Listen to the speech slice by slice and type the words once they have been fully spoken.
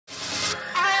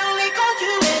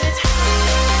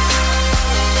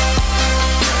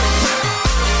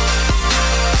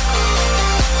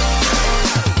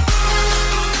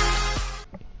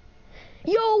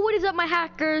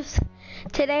hackers?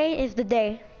 Today is the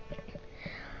day.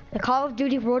 The Call of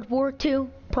Duty World War II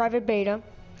private beta.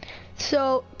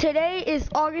 So today is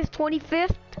August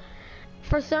 25th.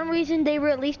 For some reason they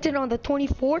released it on the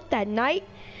 24th at night,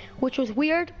 which was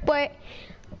weird, but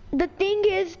the thing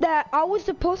is that I was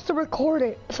supposed to record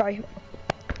it. Sorry.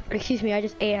 Excuse me, I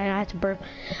just ate and I had to burp.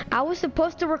 I was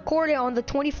supposed to record it on the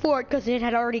 24th because it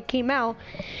had already came out,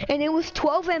 and it was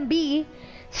 12 MB.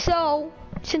 So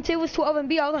since it was 12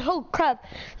 MB, I was like, oh crap,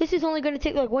 this is only going to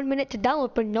take like 1 minute to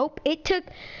download. But nope, it took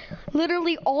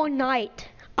literally all night.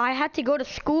 I had to go to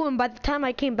school, and by the time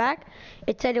I came back,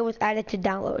 it said it was added to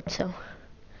download. So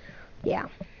yeah,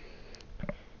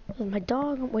 my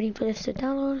dog, I'm waiting for this to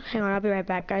download. Hang on, I'll be right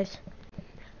back, guys.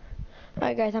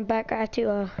 Alright guys, I'm back. I have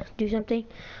to do something.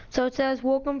 So it says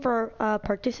welcome for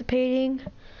participating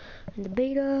in the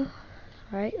beta.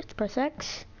 Alright, let's press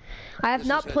X. I have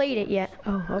not played it yet.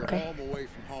 Oh, okay.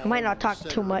 I might not talk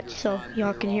too much so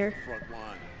y'all can hear.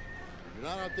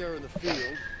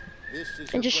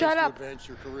 And just shut up.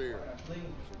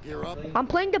 I'm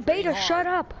playing the beta, shut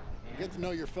up. Get to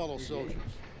know your fellow soldiers.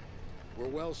 We're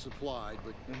well supplied,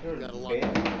 but we've got a lot to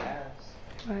do.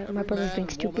 Alright, my brother's being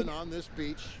stupid. On this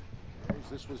beach.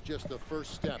 This was just the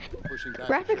first step in pushing back.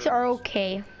 Graphics are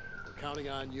okay. We're counting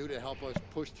on you to help us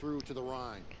push through to the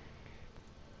Rhine.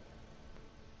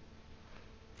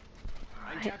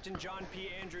 I'm Captain John P.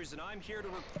 Andrews, and I'm here to.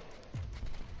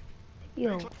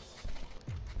 Yo.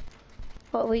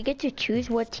 Well, we get to choose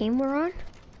what team we're on?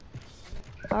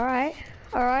 Alright.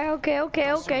 Alright, okay.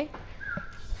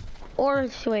 Or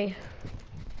wait.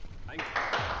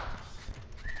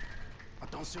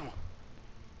 Attention.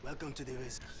 Welcome to the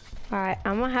risk. Alright,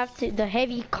 I'm gonna have to the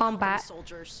heavy combat.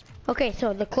 Okay,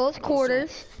 so the close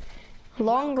quarters,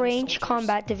 long range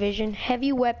combat division,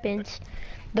 heavy weapons,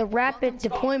 the rapid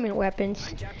deployment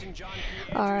weapons.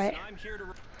 Alright.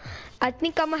 I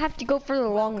think I'm gonna have to go for the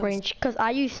long range because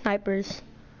I use snipers.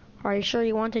 Are you sure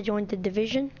you want to join the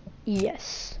division?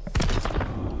 Yes.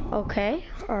 Okay.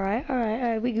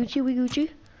 Alright. We Gucci.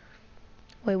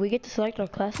 Wait, we get to select our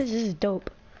classes? This is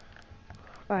dope.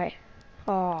 Alright.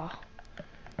 Aw.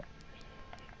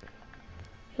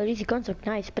 Yo, these guns look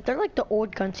nice, but they're like the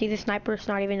old guns. See, the sniper's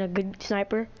not even a good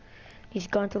sniper. These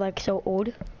guns are like so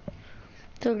old.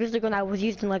 So this is the gun I was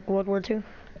used in like World War II.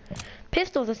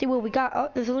 Pistols, let's see what we got. Oh,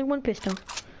 there's only one pistol.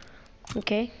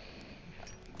 Okay.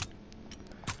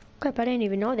 Crap, I didn't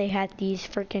even know they had these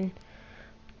freaking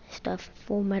stuff.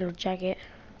 Full metal jacket.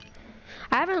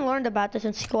 I haven't learned about this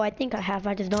in school. I think I have.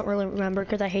 I just don't really remember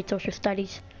because I hate social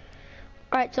studies.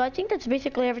 Alright, so I think that's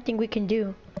basically everything we can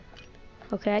do.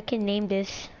 Okay, I can name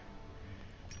this.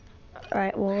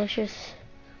 Alright, well, let's just...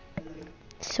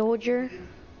 Soldier.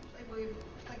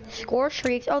 Score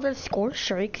streaks. Oh, there's score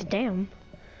streaks. Damn.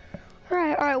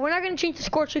 Alright, we're not going to change the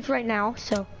score streaks right now.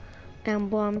 So,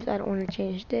 emblems. I don't want to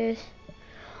change this.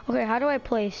 Okay, how do I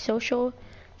play? Social,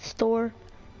 store,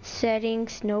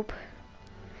 settings. Nope.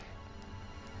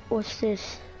 What's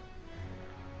this?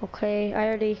 Okay, I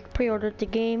already pre-ordered the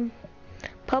game.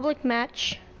 Public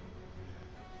match.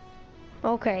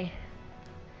 Okay.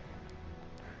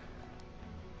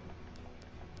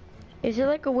 Is there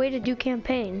like a way to do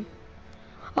campaign?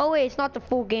 Oh wait, it's not the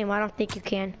full game. I don't think you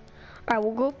can. Alright,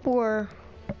 we'll go for...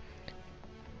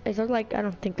 Is there like... I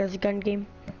don't think there's a gun game.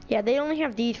 Yeah, they only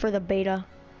have these for the beta.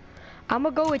 I'm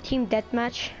gonna go with team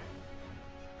deathmatch.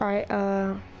 Alright,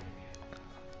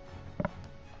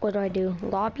 what do I do?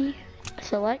 Lobby?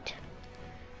 Select?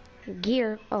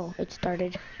 Gear. Oh, it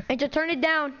started. And to turn it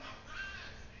down.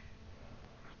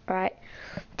 Alright.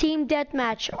 Team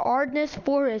deathmatch. Hardness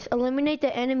forest. Eliminate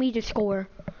the enemy to score.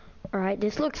 Alright,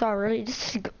 this looks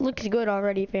good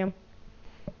already, fam.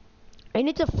 And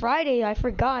it's a Friday, I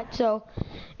forgot, so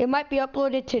it might be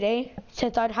uploaded today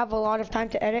since I'd have a lot of time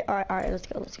to edit. Alright,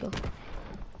 let's go.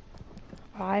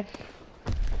 Alright.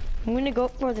 I'm gonna go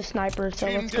for the sniper, so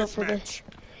let's go for this.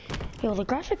 Yo, the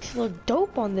graphics look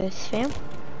dope on this, fam.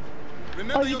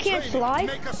 Oh, you can't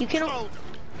slide? You can't.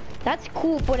 That's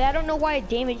cool, but I don't know why it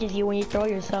damages you when you throw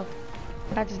yourself.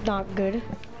 That's not good.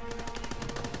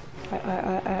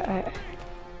 Alright.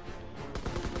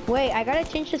 Wait, I gotta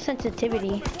change the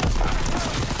sensitivity.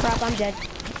 Crap, I'm dead.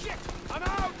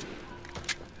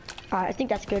 Alright, I think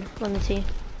that's good. Let me see.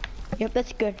 Yep,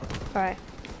 that's good. Alright.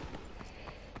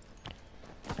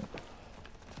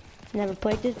 Never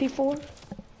played this before.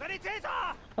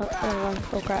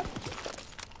 Oh crap.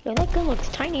 Yo, that gun looks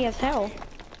tiny as hell.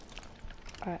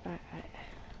 Alright.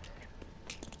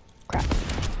 Crap.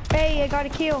 Hey, I got a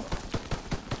kill.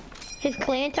 His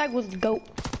clan tag was GOAT.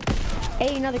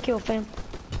 Hey, another kill, fam.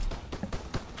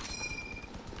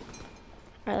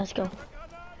 Alright, let's go.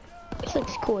 It's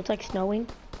looks cool. It's like snowing.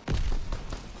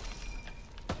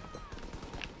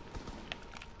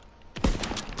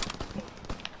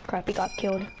 Crap, he got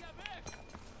killed.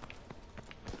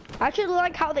 I actually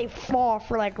like how they fall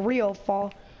for like real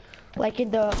fall. Like in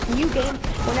the new game,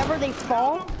 whenever they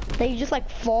fall, they just like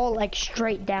fall like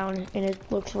straight down and it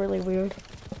looks really weird.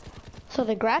 So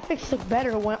the graphics look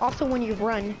better when you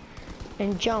run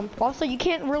and jump. Also, you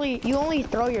can't really, you only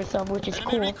throw yourself, which is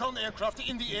cool.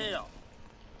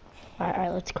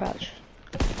 Alright, let's crouch.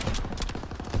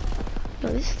 No,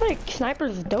 this is like,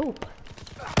 sniper's dope.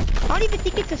 I don't even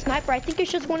think it's a sniper. I think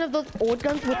it's just one of those old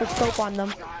guns with a scope on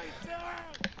them.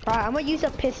 Alright, I'm gonna use a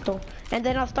pistol, and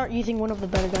then I'll start using one of the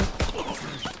better guns.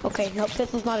 Okay, no,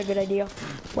 pistol's not a good idea.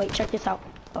 Wait, check this out.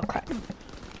 Oh crap.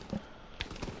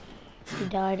 He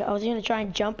died. I was gonna try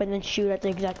and jump and then shoot at the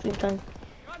exact same time.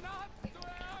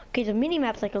 Okay, the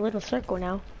mini-map's like a little circle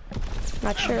now.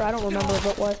 Not sure, I don't remember what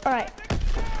it was. Alright.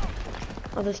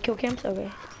 Oh, there's kill cams? Okay.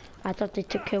 I thought they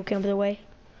took kill cams away.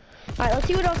 Alright, let's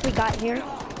see what else we got here.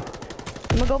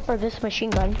 I'm gonna go for this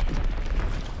machine gun.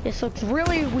 This looks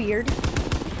really weird.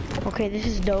 Okay, this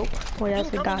is dope. What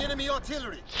else we got?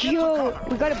 Yo,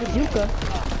 we got a bazooka.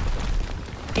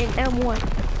 And M1.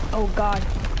 Oh god.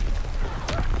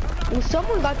 Well,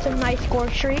 someone got some nice score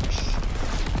streaks.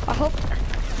 I hope.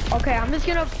 Okay, I'm just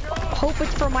gonna hope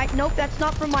it's for my. Nope, that's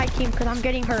not for my team because I'm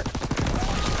getting hurt.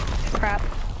 Crap.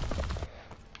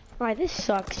 Alright, this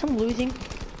sucks. I'm losing.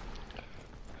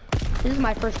 This is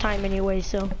my first time anyway,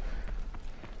 so.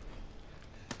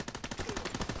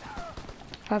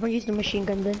 I'm gonna use the machine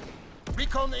gun then.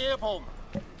 Recon airborne.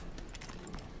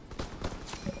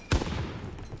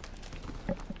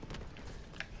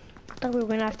 I thought we were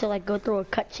gonna have to like go through a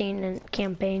cutscene and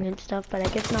campaign and stuff, but I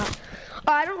guess not.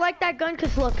 Oh, I don't like that gun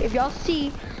because look, if y'all see,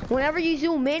 whenever you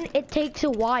zoom in, it takes a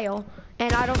while,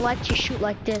 and I don't like to shoot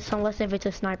like this unless if it's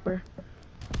a sniper.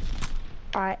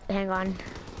 All right, hang on.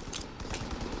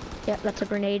 Yep, that's a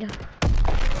grenade.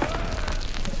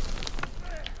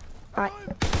 All right.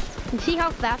 You see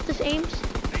how fast this aims?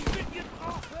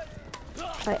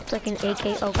 Alright, it's like an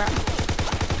AK. Oh crap.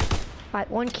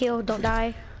 Alright, one kill, don't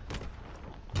die.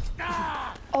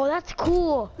 Oh, that's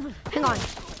cool. Hang on.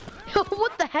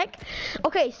 What the heck?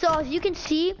 Okay, so as you can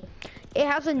see, it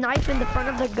has a knife in the front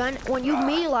of the gun. When you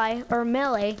melee,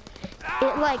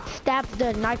 it like stabs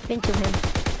the knife into him.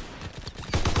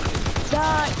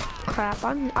 Crap,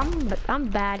 I'm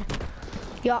bad.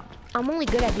 Yeah, I'm only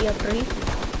good at BO3.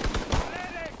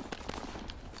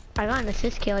 I got an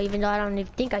assist kill even though I don't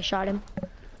even think I shot him.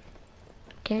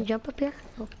 Can I jump up here?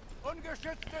 Oh.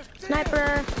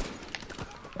 Sniper!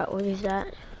 Oh, what is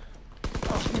that?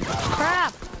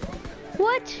 Crap!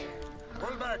 What?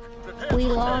 We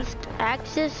lost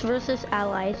Axis versus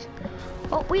Allies.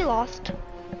 Oh, we lost.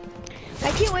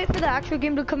 I can't wait for the actual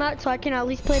game to come out so I can at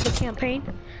least play the campaign.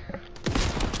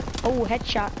 Oh,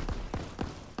 headshot.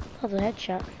 That was a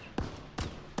headshot.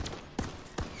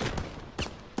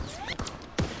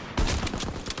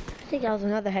 I think that was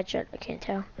another headshot, I can't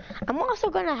tell. I'm also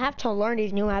gonna have to learn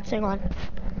these new maps, hang on.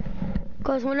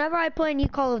 Because whenever I play new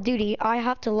Call of Duty, I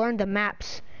have to learn the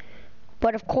maps.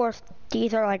 But of course,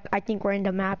 these are like, I think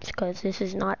random maps because this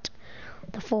is not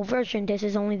the full version, this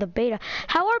is only the beta.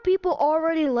 How are people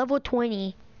already level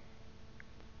 20?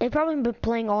 They've probably been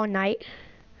playing all night.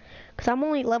 Because I'm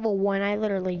only level 1, I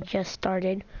literally just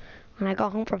started. When I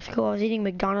got home from school, I was eating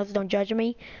McDonald's, don't judge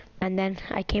me. And then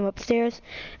I came upstairs,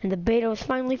 and the beta was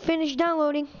finally finished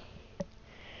downloading.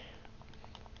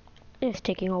 It's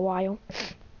taking a while.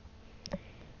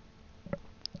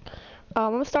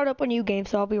 I'm gonna start up a new game,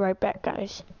 so I'll be right back,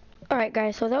 guys. Alright,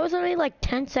 guys, so that was only like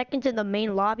 10 seconds in the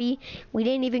main lobby. We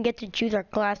didn't even get to choose our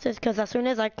classes, because as soon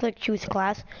as I clicked choose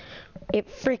class, it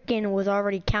freaking was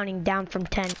already counting down from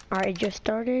 10. Alright, it just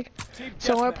started.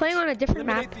 So we're playing on a different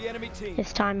map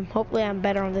this time. Hopefully I'm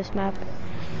better on this map.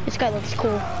 This guy looks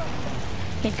cool.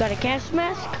 He's got a gas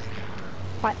mask.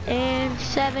 Right, and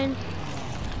 7.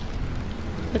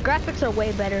 The graphics are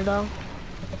way better though.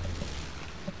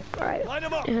 Alright,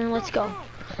 and let's go.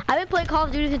 I've been playing Call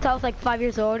of Duty since I was like 5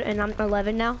 years old, and I'm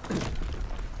 11 now.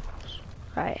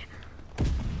 Alright.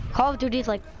 Call of Duty is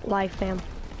like life, fam.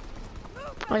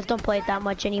 I just don't play it that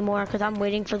much anymore because I'm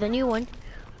waiting for the new one.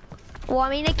 Well, I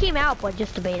mean, it came out, but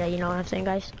just the beta, you know what I'm saying,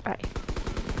 guys? Alright.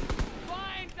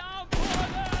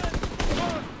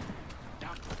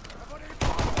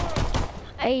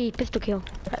 Hey, pistol kill.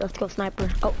 Alright, let's go sniper.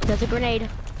 Oh, there's a grenade.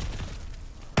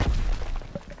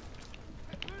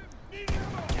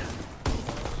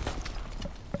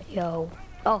 Yo.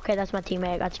 Oh, okay, that's my teammate.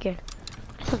 I got scared.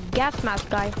 That's a gas mask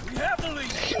guy.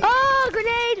 Oh,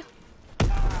 grenade!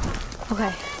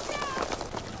 Okay.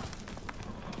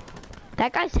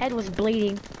 That guy's head was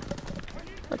bleeding.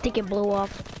 I think it blew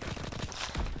off.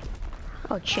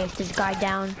 I'll chase this guy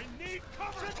down.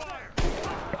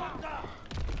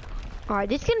 Alright,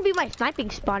 this is gonna be my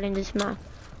sniping spot in this map.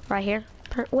 Right here.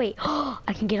 Wait,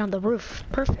 I can get on the roof.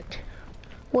 Perfect.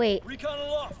 Wait.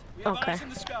 Okay.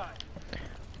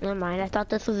 Never mind, I thought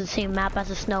this was the same map as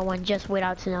the snow one, just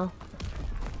without snow.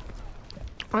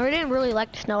 I didn't really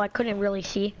like the snow, I couldn't really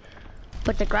see.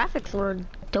 But the graphics were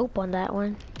dope on that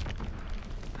one.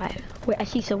 Alright, wait, I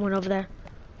see someone over there.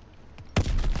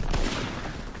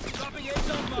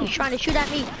 He's trying to shoot at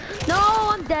me. No,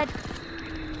 I'm dead.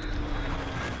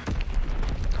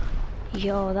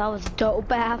 Yo, that was dope,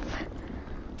 Bath.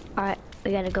 Alright,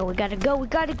 we gotta go, we gotta go, we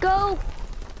gotta go!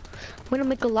 I'm gonna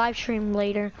make a live stream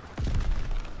later.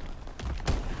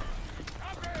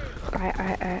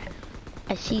 Alright.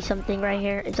 I see something right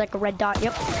here. It's like a red dot,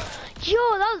 yep. Yo,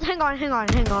 that was, hang on.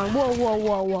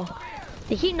 Whoa.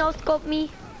 Did he no-scope me?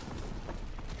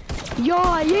 Yo,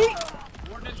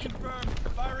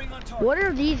 what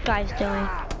are these guys doing?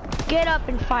 Get up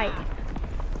and fight.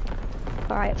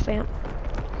 Alright, fam.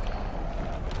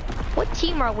 What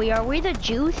team are we? Are we the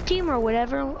Jews team or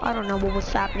whatever? I don't know what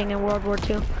was happening in World War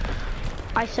II.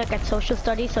 I suck at social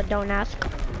studies, so don't ask.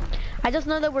 I just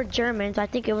know that we're Germans. I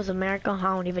think it was America. I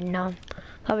don't even know.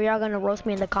 So y'all gonna roast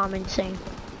me in the comments saying.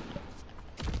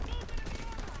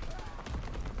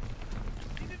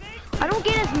 I don't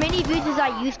get as many views as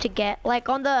I used to get. Like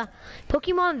on the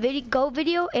Pokemon Go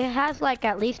video, it has like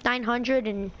at least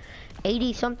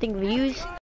 980 something views.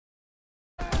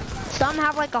 Some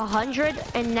have like 100,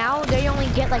 and now they only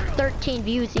get like 13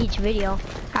 views each video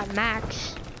at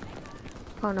max.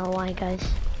 I don't know why, guys.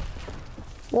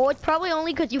 Well, it's probably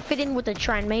only because you fit in with the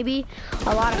trend. Maybe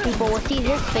a lot of people will see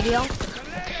this video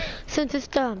since it's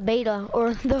the beta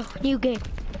or the new game.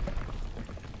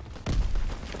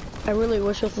 I really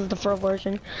wish this was the full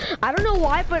version. I don't know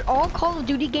why, but all Call of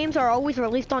Duty games are always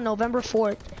released on November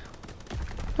 4th.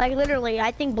 Like literally,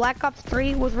 I think Black Ops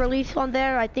 3 was released on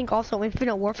there. I think also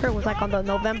Infinite Warfare was like on the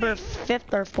November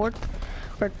 5th or 4th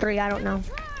or 3, I don't know.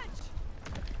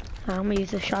 I'm gonna use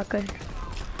the shotgun.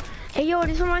 Hey yo,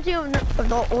 this reminds me of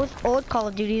the old Call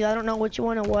of Duty. I don't know which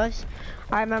one it was.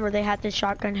 I remember they had this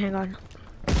shotgun. Hang on.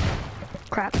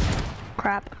 Crap.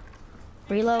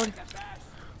 Reload.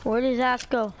 Where did his ass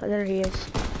go? Oh, there he is.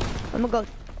 I'm gonna go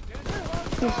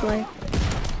this way.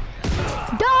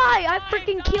 Die! I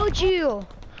freaking killed you!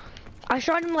 I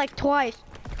shot him like twice.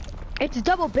 It's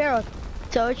double barrel,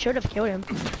 so it should have killed him.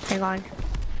 Hang on.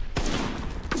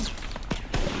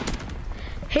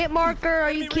 Hit marker,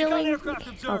 are you killing?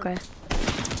 Okay.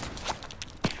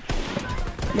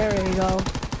 There we go.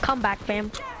 Comeback,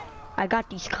 fam. I got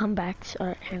these comebacks.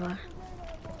 Alright, hang on.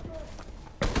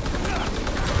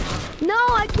 No,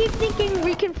 I keep thinking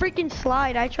we can freaking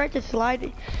slide. I tried to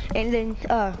slide and then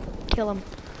kill him.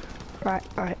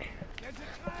 Alright.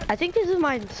 I think this is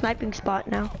my sniping spot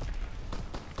now.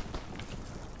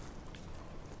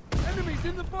 Enemies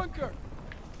in the bunker.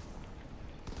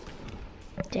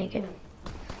 Dang it.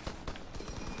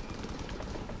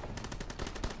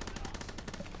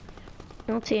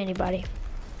 I don't see anybody.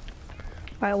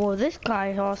 Alright, well this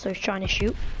guy also is trying to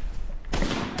shoot.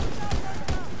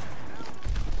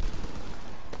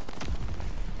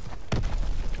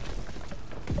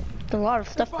 There's a lot of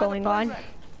stuff going on.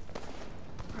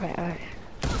 Alright.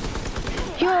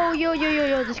 Yo,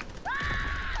 this...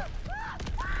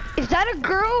 Is that a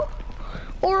girl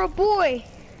or a boy?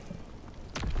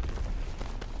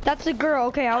 That's a girl.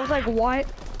 Okay, I was like, what?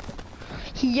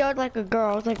 He yelled like a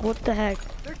girl. I was like, what the heck?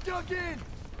 They're dug in!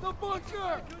 The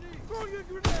bunker! Throw your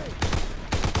grenade!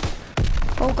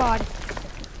 Oh god.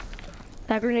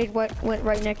 That grenade went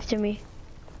right next to me.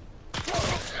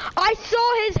 I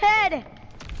saw his head!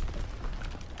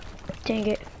 Dang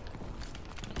it.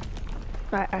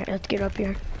 Alright, let's get up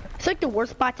here. It's like the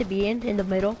worst spot to be in the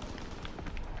middle.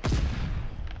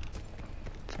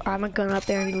 I'm gonna up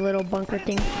there in the little bunker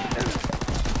thing.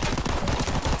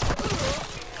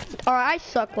 Alright, I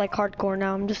suck like hardcore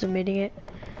now, I'm just admitting it.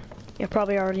 You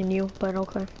probably already knew, but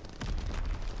okay.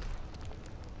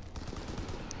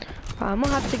 I'm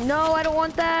gonna have to, no, I don't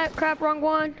want that. Crap, wrong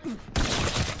one.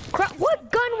 Crap,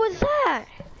 what gun was that?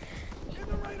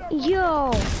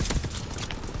 Yo.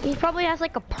 He probably has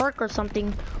like a perk or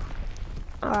something.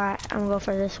 Alright, I'm gonna go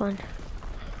for this one.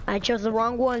 I chose the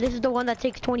wrong one. This is the one that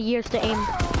takes 20 years to aim.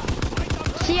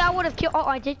 See, I would have killed, oh,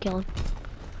 I did kill him.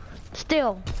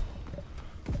 Still.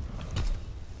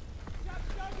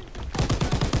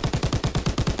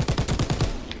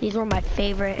 These were my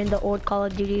favorite in the old Call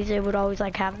of Duties. They would always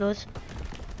like have those.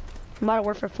 Modern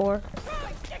Warfare 4.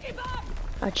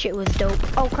 That shit was dope.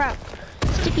 Oh crap.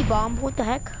 This sticky bomb. What the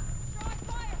heck?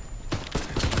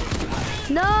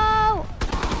 No!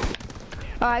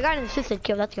 Oh, I got an assisted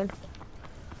kill. That's good.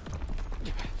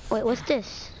 Wait, what's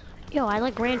this? Yo, I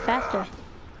like ran faster.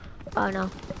 Oh no.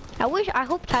 I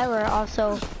hope Tyler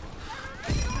also.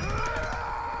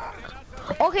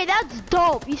 Okay, that's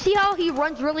dope. You see how he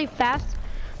runs really fast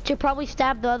to probably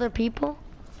stab the other people?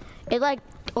 It like,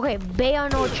 okay, Bay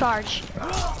no charge.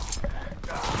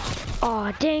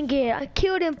 Oh, dang it. I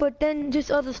killed him, but then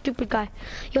this other stupid guy.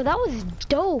 Yo, that was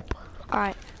dope. All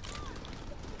right.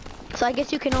 So I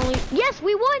guess you can only, yes,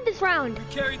 we won this round.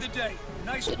 Carry the day.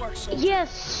 Nice work, soldier.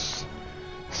 Yes.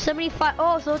 75,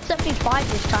 oh, so it's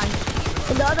 75 this time.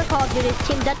 And the other Call of Duty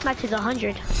team deathmatch is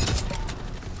 100.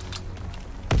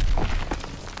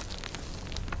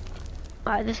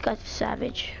 Alright, this guy's a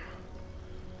savage.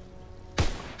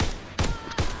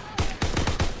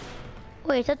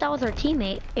 Wait, I thought that was our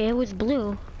teammate. It was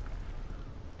blue.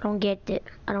 I don't get it.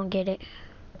 I don't get it.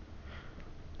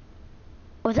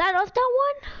 Was that us that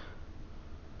one?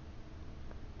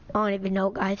 I don't even know,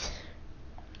 guys.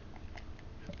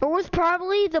 It was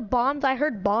probably the bombs. I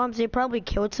heard bombs. They probably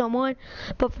killed someone,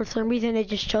 but for some reason they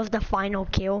just chose the final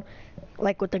kill,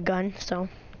 like with the gun. So,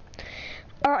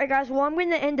 all right, guys. Well, I'm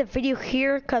gonna end the video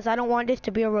here because I don't want this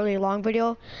to be a really long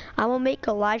video. I will make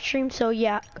a live stream. So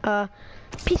yeah,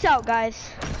 peace out,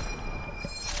 guys.